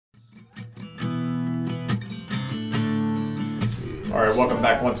All right, welcome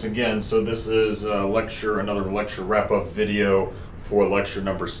back once again. So this is another lecture wrap-up video for lecture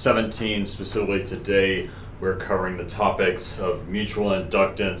number 17. Specifically today, we're covering the topics of mutual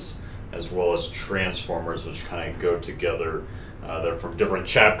inductance as well as transformers, which kind of go together. They're from different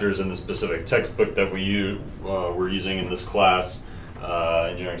chapters in the specific textbook that we're using in this class,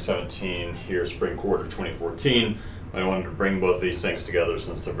 Engineering 17 here, spring quarter 2014. I wanted to bring both of these things together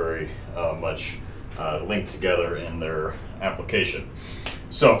since they're very much linked together in their application.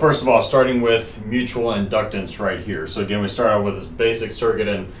 So first of all, starting with mutual inductance right here. So again, we start out with this basic circuit,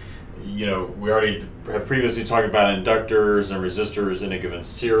 and we already have previously talked about inductors and resistors in a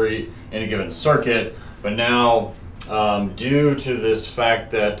given circuit, but now due to this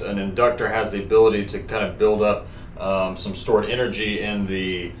fact that an inductor has the ability to kind of build up some stored energy in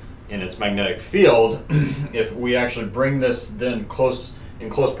its magnetic field, if we actually bring this then in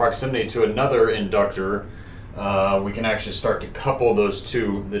close proximity to another inductor, we can actually start to couple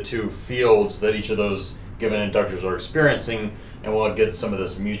the two fields that each of those given inductors are experiencing, and we'll get some of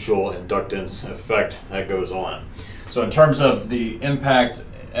this mutual inductance effect that goes on. So in terms of the impact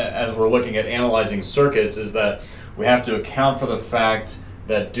as we're looking at analyzing circuits, is that we have to account for the fact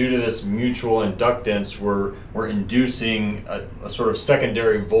that due to this mutual inductance, we're inducing a sort of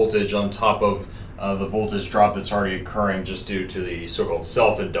secondary voltage on top of the voltage drop that's already occurring just due to the so-called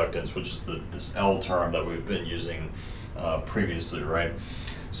self-inductance, which is this L term that we've been using previously, right?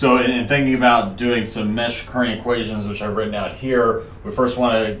 So in thinking about doing some mesh current equations, which I've written out here, we first we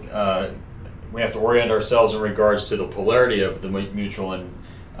have to orient ourselves in regards to the polarity of the mutual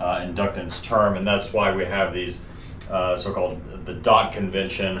inductance term, and that's why we have these so-called the dot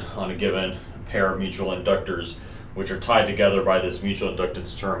convention on a given pair of mutual inductors, which are tied together by this mutual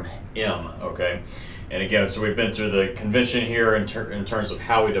inductance term M, okay? And again, so we've been through the convention here in terms of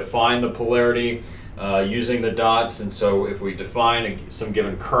how we define the polarity using the dots. And so if we define some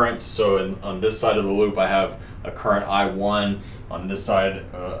given currents, so on this side of the loop I have a current I1, on this side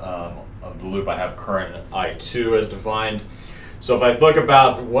of the loop I have current I2 as defined. So if I look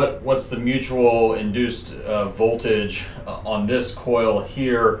about what's the mutual induced voltage on this coil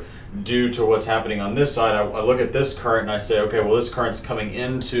here, due to what's happening on this side, I look at this current and I say, okay, well, this current's coming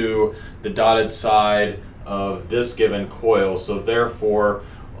into the dotted side of this given coil. So therefore,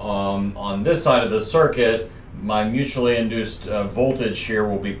 on this side of the circuit, my mutually induced voltage here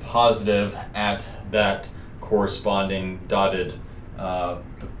will be positive at that corresponding dotted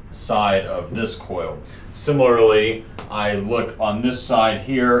side of this coil. Similarly, I look on this side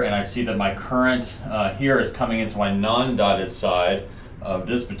here and I see that my current here is coming into my non-dotted side of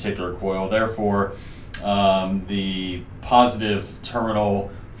this particular coil. Therefore, the positive terminal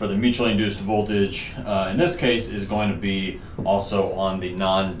for the mutually induced voltage in this case is going to be also on the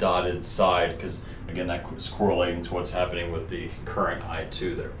non-dotted side, because again, that is correlating to what's happening with the current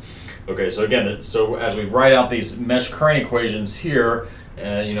I2 there. Okay, so again, so as we write out these mesh current equations here,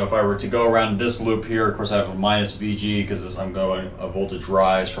 if I were to go around this loop here, of course I have a minus VG because I'm going a voltage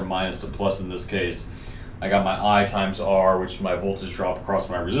rise from minus to plus in this case. I got my I times R, which is my voltage drop across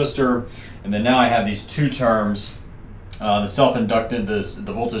my resistor. And then now I have these two terms, the self-inductance,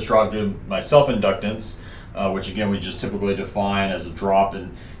 the voltage drop due to my self-inductance, which again we just typically define as a drop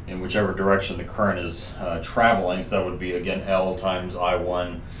in whichever direction the current is traveling. So that would be again L times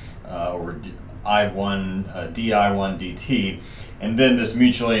I1 over I1 dI1 dt. And then this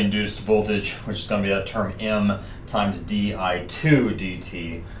mutually induced voltage, which is going to be that term M times dI2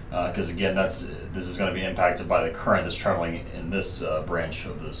 dt. Because again, this is going to be impacted by the current that's traveling in this branch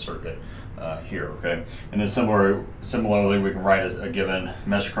of the circuit here, okay? And then similarly, we can write a given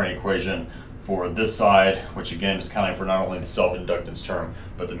mesh current equation for this side, which again is counting for not only the self-inductance term,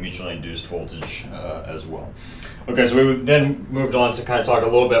 but the mutually induced voltage as well. Okay, so we then moved on to kind of talk a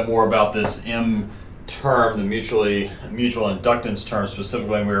little bit more about this M term, the mutual inductance term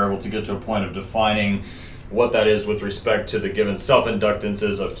specifically, and we were able to get to a point of defining what that is with respect to the given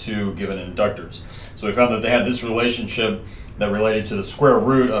self-inductances of two given inductors. So we found that they had this relationship that related to the square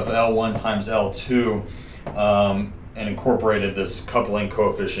root of L1 times L2 and incorporated this coupling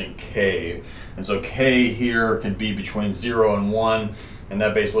coefficient K. And so K here can be between 0 and 1, and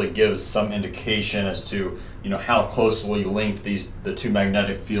that basically gives some indication as to how closely linked the two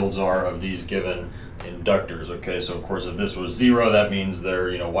magnetic fields are of these given inductors. Okay, so of course if this was 0, that means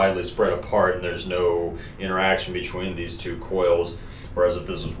they're widely spread apart and there's no interaction between these two coils, whereas if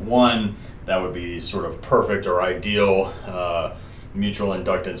this was 1, that would be sort of perfect or ideal mutual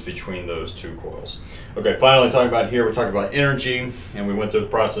inductance between those two coils. Okay, finally talking about here, we're talking about energy, and we went through the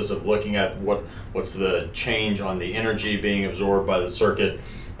process of looking at what's the change on the energy being absorbed by the circuit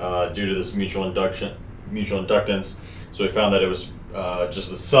due to this mutual mutual inductance. So we found that it was just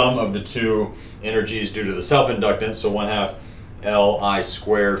the sum of the two energies due to the self-inductance, so 1/2 Li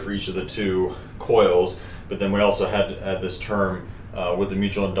squared for each of the two coils. But then we also had to add this term with the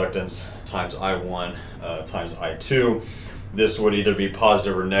mutual inductance times I1 times I2. This would either be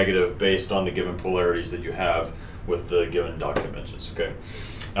positive or negative based on the given polarities that you have with the given dot conventions. Okay.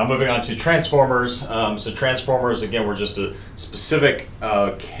 Now moving on to transformers. So transformers, again, were just a specific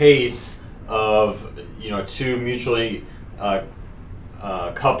case of two mutually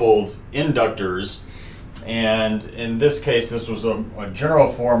coupled inductors, and in this case, this was a general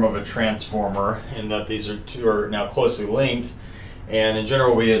form of a transformer in that these two are now closely linked. And in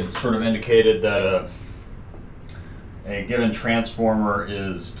general, we had sort of indicated that a given transformer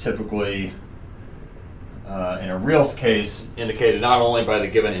is typically, in a real case, indicated not only by the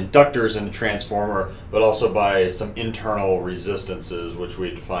given inductors in the transformer, but also by some internal resistances, which we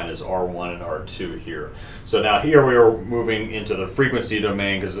define as R1 and R2 here. So now here we are moving into the frequency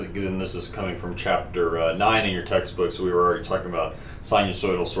domain, because again, this is coming from chapter 9 in your textbook, so we were already talking about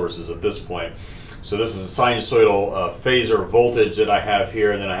sinusoidal sources at this point. So this is a sinusoidal phasor voltage that I have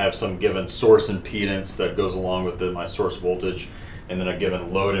here, and then I have some given source impedance that goes along with my source voltage, and then a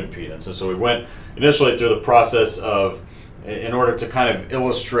given load impedance. And so we went initially through the process of, in order to kind of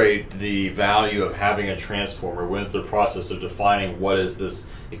illustrate the value of having a transformer, we went through the process of defining what is this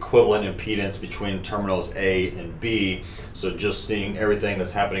equivalent impedance between terminals A and B. So just seeing everything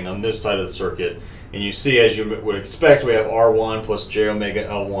that's happening on this side of the circuit. And you see, as you would expect, we have R1 plus j omega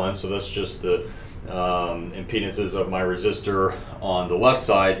L1, so that's just the impedances of my resistor on the left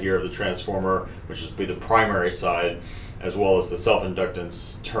side here of the transformer, which would be the primary side, as well as the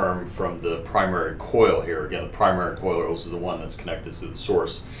self-inductance term from the primary coil here. Again, the primary coil is the one that's connected to the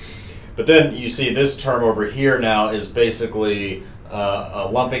source. But then you see this term over here now is basically a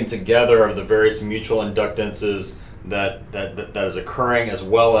lumping together of the various mutual inductances that is occurring, as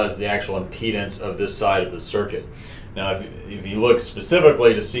well as the actual impedance of this side of the circuit. Now, if you look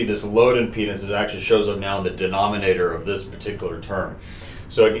specifically to see this load impedance, it actually shows up now in the denominator of this particular term.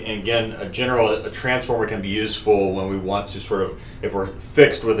 So again, a transformer can be useful when we want to sort of, if we're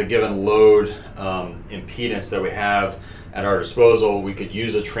fixed with a given load impedance that we have at our disposal, we could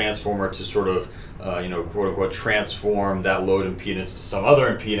use a transformer to sort of, quote unquote, transform that load impedance to some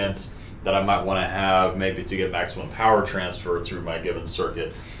other impedance that I might want to have, maybe to get maximum power transfer through my given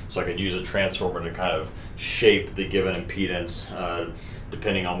circuit. So I could use a transformer to kind of shape the given impedance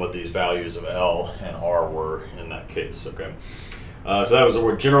depending on what these values of L and R were in that case. Okay. So that was the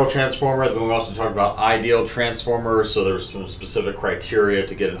word general transformer. Then we also talked about ideal transformers. So there's some specific criteria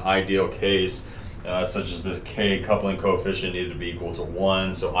to get an ideal case, such as this K coupling coefficient needed to be equal to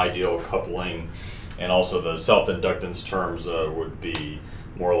 1, so ideal coupling, and also the self-inductance terms would be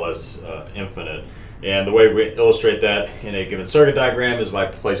more or less infinite. And the way we illustrate that in a given circuit diagram is by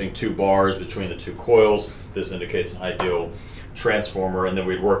placing two bars between the two coils. This indicates an ideal transformer, and then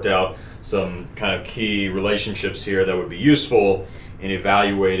we'd worked out some kind of key relationships here that would be useful in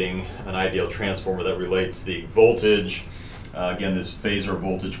evaluating an ideal transformer that relates the voltage, again, this phasor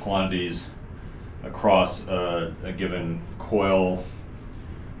voltage quantities across a given coil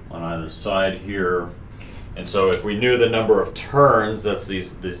on either side here. And so if we knew the number of turns, that's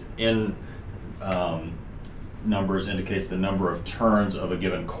this N numbers indicates the number of turns of a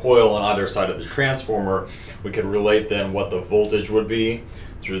given coil on either side of the transformer, we could relate then what the voltage would be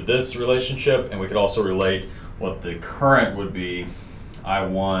through this relationship, and we could also relate what the current would be,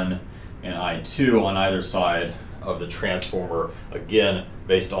 I1 and I2 on either side of the transformer, again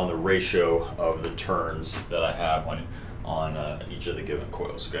based on the ratio of the turns that I have on each of the given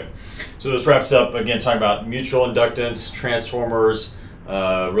coils. Okay, so this wraps up, again, talking about mutual inductance, transformers,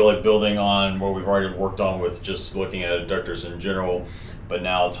 really building on what we've already worked on with just looking at inductors in general, but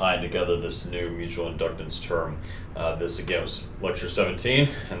now tying together this new mutual inductance term. This again was lecture 17,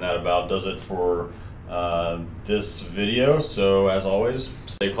 and that about does it for this video. So as always,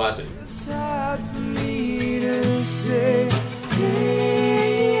 stay classy.